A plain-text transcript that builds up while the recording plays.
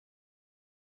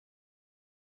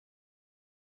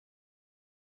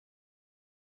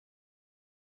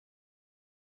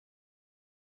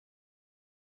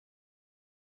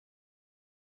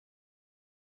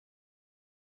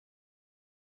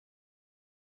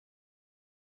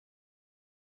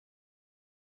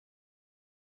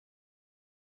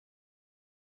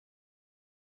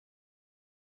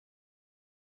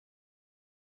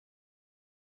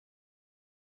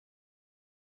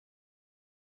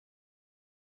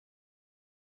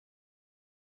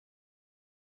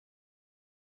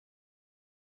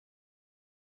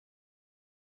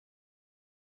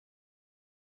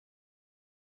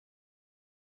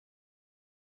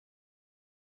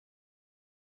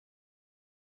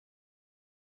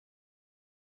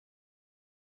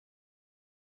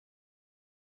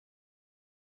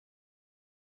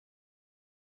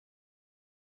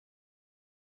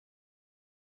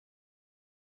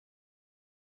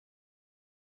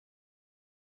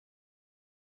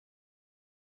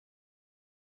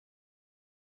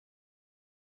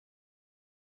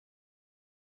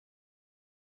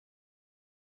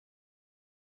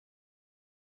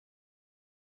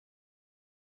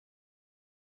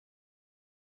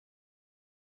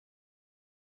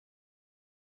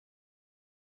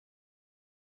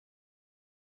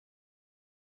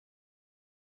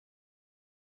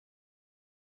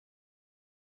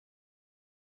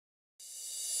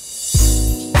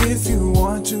If you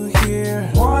want to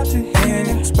hear an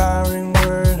inspiring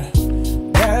word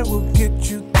that will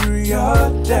get you through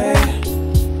your day.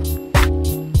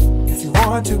 If you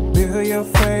want to build your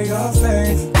faith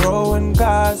and grow in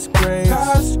God's grace,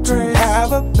 to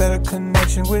have a better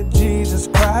connection with Jesus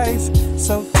Christ.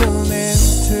 So tune in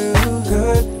to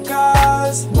Good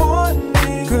God's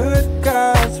Morning. Good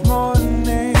God's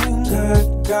Morning.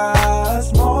 Good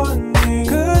God's Morning.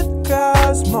 Good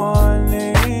God's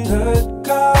Morning. Good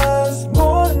God's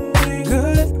Morning.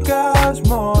 Good God's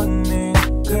Morning.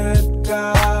 Good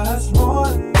God's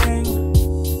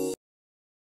Morning.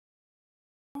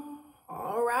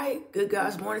 All right. Good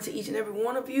God's morning to each and every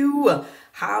one of you.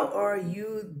 How are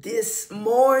you this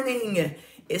morning?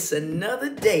 It's another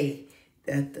day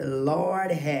that the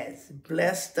Lord has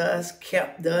blessed us,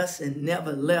 kept us, and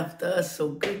never left us. So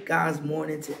good God's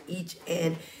morning to each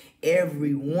and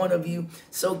every one of you.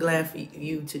 So glad for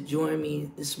you to join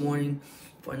me this morning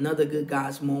for another Good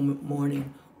God's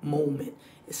morning moment.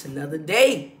 It's another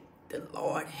day the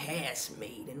Lord has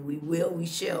made, and we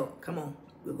shall. Come on.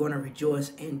 We're going to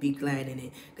rejoice and be glad in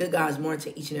it. Good God's morning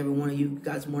to each and every one of you. Good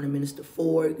God's morning, Minister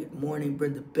Ford. Good morning,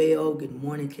 Brenda Bell. Good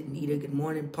morning, Kenita. Good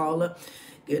morning, Paula.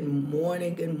 Good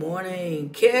morning. Good morning,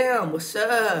 Kim. What's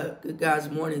up? Good God's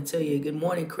morning to you. Good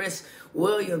morning, Chris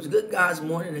Williams. Good God's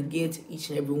morning again to each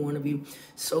and every one of you.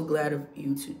 So glad of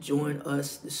you to join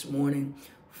us this morning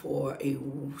for a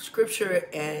scripture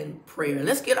and prayer.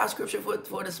 Let's get our scripture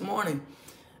for this morning.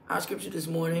 Our scripture this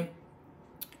morning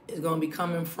is going to be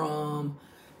coming from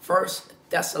 1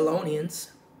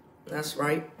 Thessalonians. That's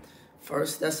right. 1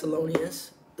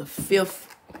 Thessalonians, the 5th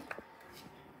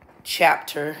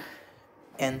chapter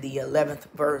and the 11th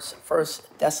verse. 1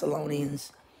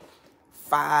 Thessalonians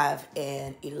 5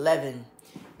 and 11.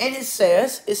 And it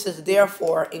says,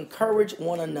 therefore, encourage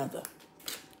one another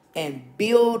and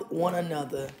build one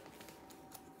another.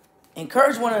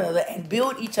 Encourage one another and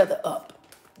build each other up,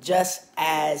 just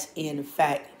as in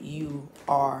fact you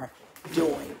are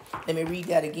doing. Let me read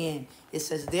that again. It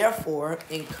says, therefore,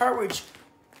 encourage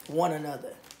one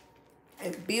another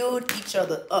and build each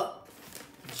other up,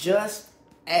 just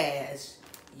as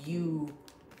you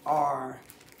are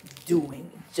doing.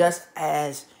 Just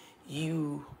as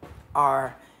you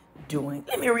are doing.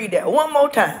 Let me read that one more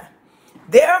time.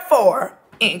 Therefore,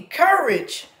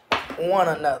 encourage one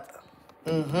another.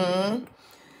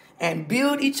 And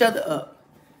build each other up,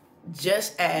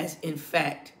 just as in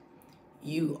fact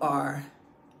you are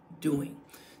doing.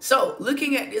 So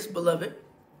looking at this, beloved,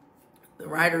 the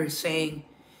writer is saying,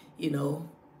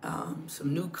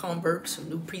 some new converts, some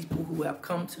new people who have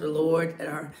come to the Lord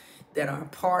that are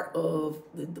part of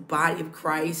the body of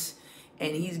Christ,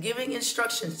 and he's giving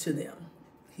instructions to them.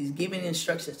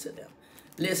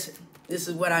 Listen, this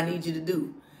is what I need you to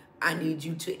do. I need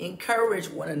you to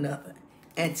encourage one another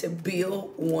and to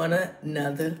build one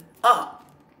another up.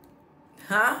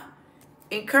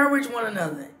 Encourage one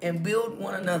another and build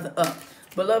one another up.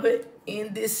 Beloved,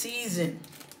 in this season,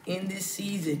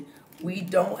 we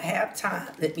don't have time.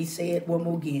 Let me say it one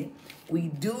more again. We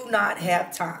do not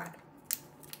have time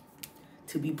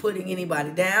to be putting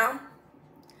anybody down.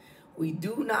 We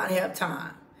do not have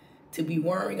time to be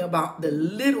worrying about the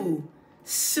little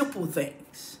simple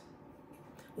things.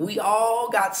 We all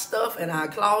got stuff in our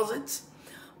closets,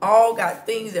 all got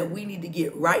things that we need to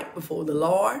get right before the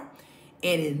Lord.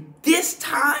 And in this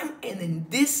time and in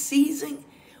this season,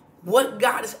 what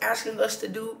God is asking us to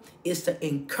do is to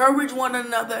encourage one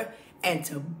another and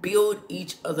to build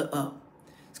each other up.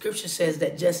 Scripture says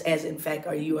that just as in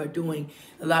fact you are doing.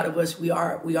 A lot of us, we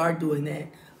are doing that.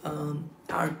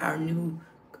 Our new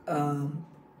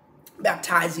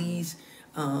baptizees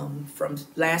from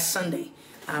last Sunday.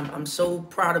 I'm so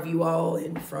proud of you all,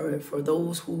 and for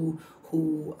those who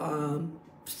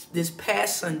this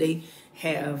past Sunday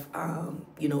have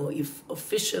if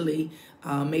officially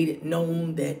made it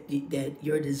known that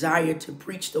your desire to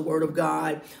preach the word of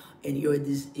God and your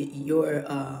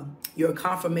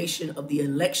confirmation of the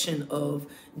election of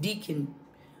deacon,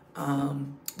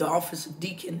 the office of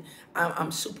deacon.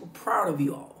 I'm super proud of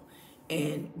you all.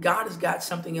 And God has got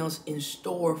something else in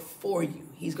store for you.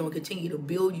 He's going to continue to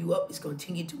build you up. He's going to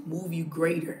continue to move you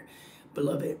greater,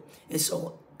 beloved. And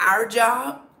so our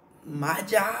job, my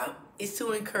job, is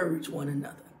to encourage one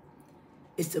another.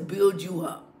 It's to build you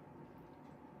up.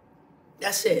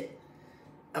 That's it.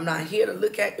 I'm not here to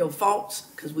look at your faults,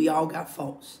 because we all got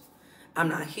faults. I'm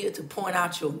not here to point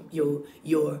out your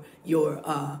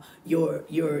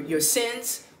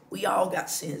sins. We all got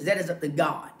sins. That is up to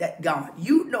God. That God.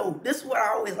 This is what I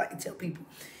always like to tell people.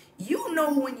 You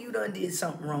know when you done did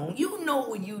something wrong. You know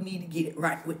when you need to get it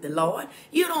right with the Lord.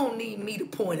 You don't need me to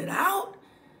point it out.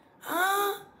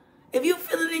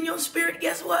 your spirit,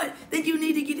 guess what? Then you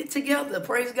need to get it together.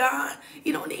 Praise God.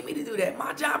 You don't need me to do that.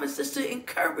 My job is just to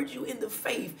encourage you in the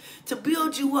faith, to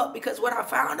build you up. Because what I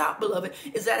found out, beloved,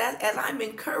 is that as I'm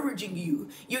encouraging you,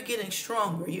 you're getting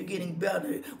stronger. You're getting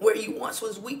better. Where you once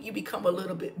was weak, you become a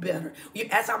little bit better.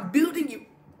 As I'm building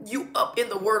you up in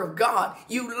the word of God,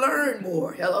 you learn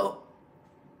more. Hello?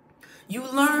 You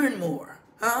learn more.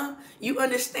 Huh? You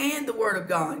understand the word of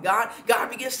God. God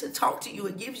begins to talk to you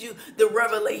and gives you the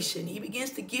revelation. He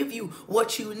begins to give you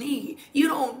what you need. You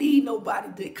don't need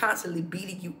nobody to constantly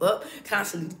beating you up,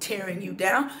 constantly tearing you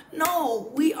down.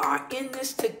 No, we are in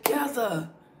this together.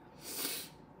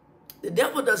 The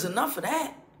devil does enough of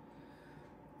that.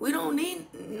 We don't need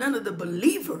none of the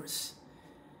believers,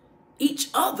 each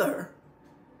other,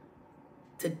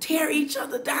 to tear each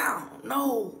other down.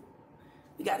 No,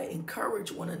 we got to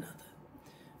encourage one another.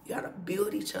 You got to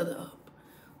build each other up.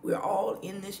 We're all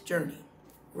in this journey,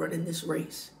 running this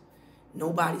race.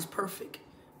 Nobody's perfect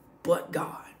but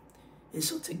God. And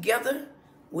so together,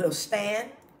 we'll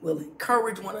stand, we'll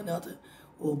encourage one another,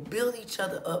 we'll build each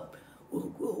other up,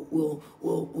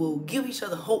 we'll give each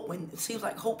other hope when it seems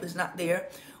like hope is not there,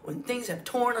 when things have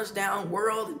torn us down,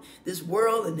 this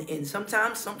world, and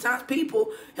sometimes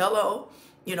people, hello,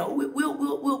 you know,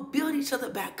 we'll build each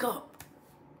other back up,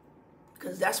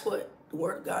 because that's what the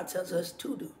word of God tells us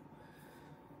to do.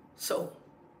 So,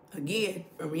 again,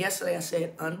 remember yesterday I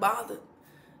said, unbothered.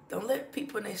 Don't let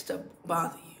people and their stuff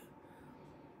bother you.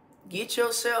 Get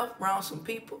yourself around some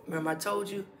people. Remember I told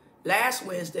you last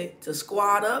Wednesday to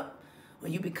squad up.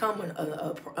 When you become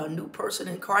a new person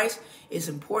in Christ, it's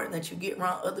important that you get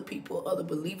around other people, other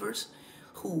believers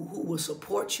who will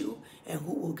support you and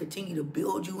who will continue to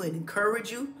build you and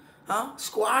encourage you. Huh?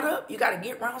 Squad up. You got to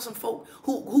get around some folk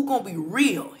who gonna be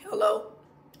real. Hello?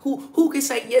 Who can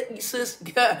say, yeah, sis,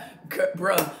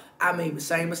 bruh, I made the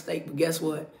same mistake, but guess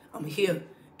what? I'm here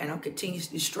and I'm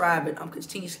continuously striving. I'm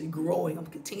continuously growing. I'm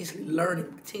continuously learning.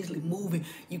 I'm continuously moving.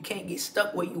 You can't get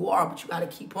stuck where you are, but you got to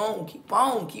keep on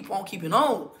keeping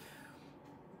on.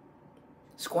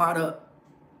 Squad up.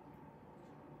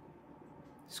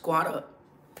 Squad up.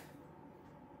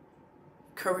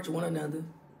 Encourage one another.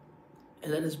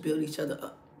 And let us build each other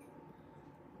up.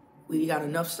 We got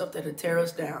enough stuff that'll tear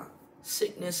us down.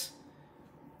 Sickness,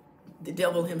 the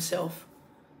devil himself.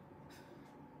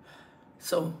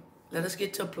 So let us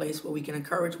get to a place where we can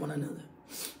encourage one another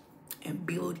and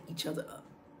build each other up.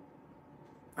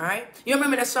 All right? You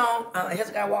remember that song,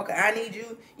 Hezekiah Walker, I need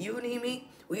you, you need me.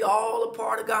 We all a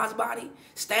part of God's body.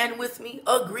 Stand with me,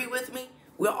 agree with me.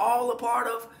 We're all a part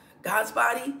of God's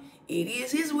body. It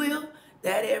is his will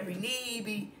that every need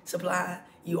be supplied.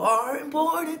 You are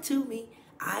important to me.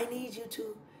 I need you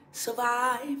to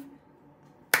survive.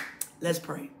 Let's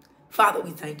pray. Father,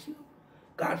 we thank you,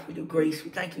 God, for your grace.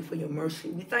 We thank you for your mercy.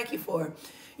 We thank you for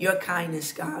your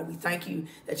kindness, God. We thank you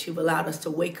that you've allowed us to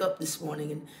wake up this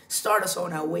morning and start us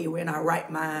on our way. We're in our right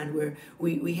mind, where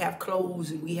we have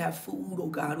clothes and we have food, oh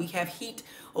God. We have heat,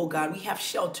 oh God. We have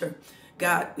shelter.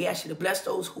 God, we ask you to bless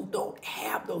those who don't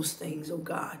have those things, oh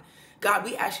God. God,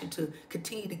 we ask you to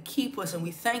continue to keep us, and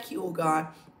we thank you, oh God,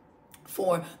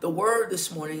 for the word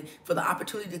this morning, for the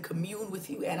opportunity to commune with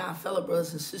you and our fellow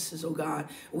brothers and sisters, oh God.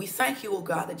 We thank you, oh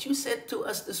God, that you said to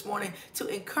us this morning to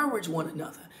encourage one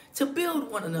another, to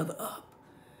build one another up.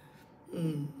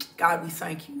 God, we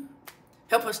thank you.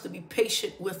 Help us to be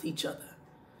patient with each other.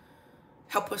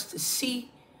 Help us to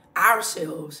see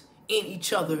ourselves in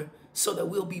each other so that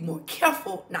we'll be more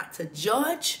careful not to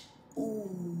judge.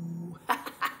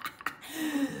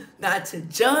 Not to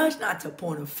judge, not to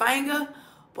point a finger,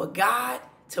 but God,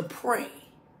 to pray,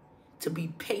 to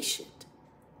be patient.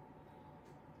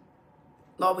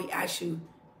 Lord, we ask you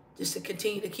just to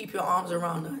continue to keep your arms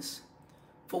around us.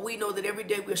 For we know that every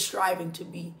day we're striving to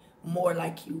be more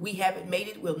like you. We haven't made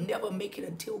it. We'll never make it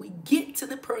until we get to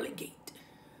the pearly gate.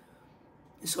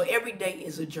 And so every day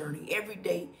is a journey. Every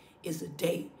day is a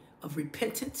day of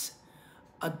repentance,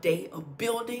 a day of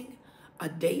building, a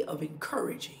day of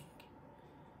encouraging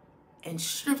and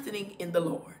strengthening in the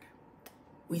Lord.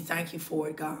 We thank you for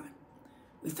it, God.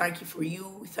 We thank you for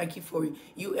you. We thank you for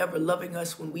you ever loving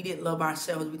us when we didn't love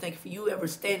ourselves. We thank you for you ever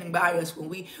standing by us when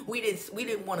we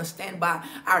didn't want to stand by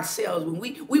ourselves, when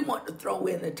we wanted to throw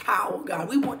in the towel, God.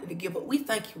 We wanted to give up. We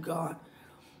thank you, God,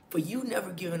 for you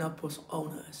never giving up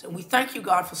on us. And we thank you,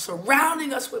 God, for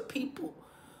surrounding us with people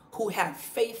who have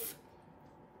faith,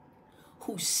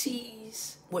 who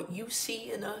sees what you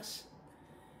see in us,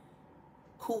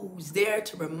 who's there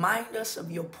to remind us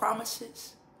of your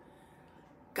promises.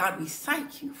 God, we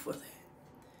thank you for that.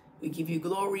 We give you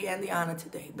glory and the honor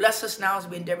today. Bless us now as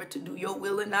we endeavor to do your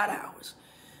will and not ours.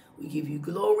 We give you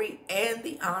glory and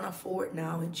the honor for it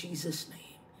now in Jesus' name.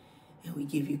 And we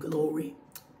give you glory.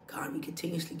 God, we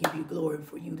continuously give you glory,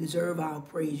 for you deserve our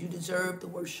praise. You deserve the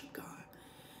worship, God.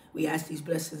 We ask these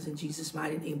blessings in Jesus'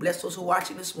 mighty name. Bless those who are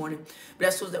watching this morning.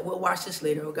 Bless those that will watch this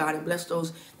later, oh God. And bless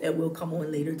those that will come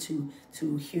on later to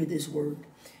hear this word.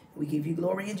 We give you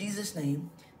glory in Jesus'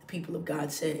 name. The people of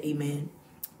God said amen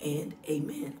and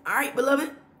amen. All right,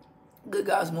 beloved. Good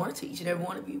God's morning to each and every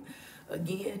one of you.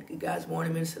 Again, good God's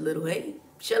morning, Minister Little. Hey,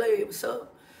 Shelly, what's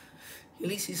up?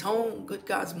 Ulysses home. Good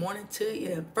God's morning to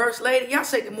you. First Lady. Y'all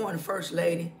say good morning, First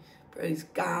Lady. Praise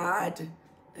God.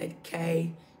 Lady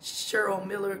K. Cheryl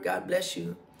Miller, God bless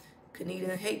you.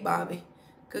 Kanita, hey, Bobby.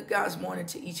 Good God's morning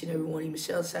to each and every one of you.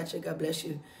 Michelle Satcher, God bless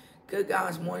you. Good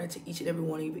God's morning to each and every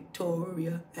one of you.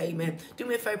 Victoria, amen. Do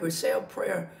me a favor, say a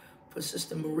prayer for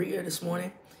Sister Maria this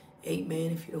morning.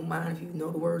 Amen. If you don't mind, if you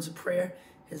know the words of prayer,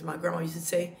 as my grandma used to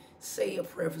say a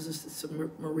prayer for Sister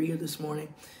Maria this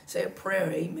morning. Say a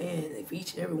prayer, amen, for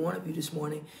each and every one of you this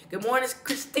morning. Good morning,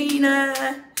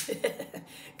 Christina.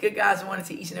 Good God's morning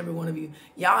to each and every one of you.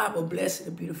 Y'all have a blessed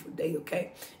and beautiful day,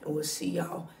 okay? And we'll see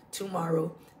y'all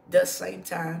tomorrow, the same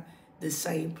time, the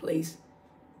same place.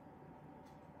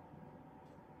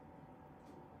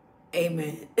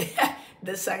 Amen.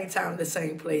 The same time, the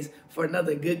same place for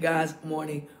another Good God's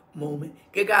morning moment.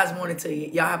 Good God's morning to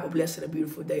you. Y'all have a blessed and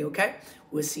beautiful day, okay?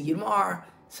 We'll see you tomorrow.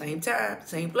 Same time,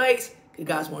 same place. Good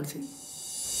God's morning to you.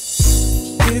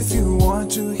 If you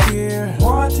want to hear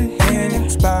an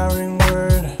inspiring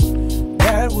word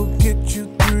that will get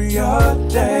you through your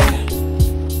day.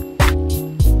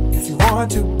 If you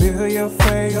want to build your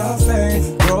faith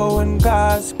and grow in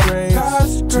God's grace,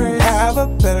 to have a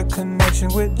better connection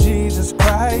with Jesus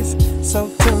Christ. So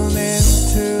tune in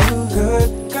to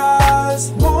Good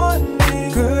God's morning.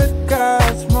 Good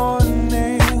God's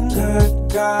morning.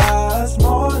 Good God's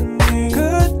morning.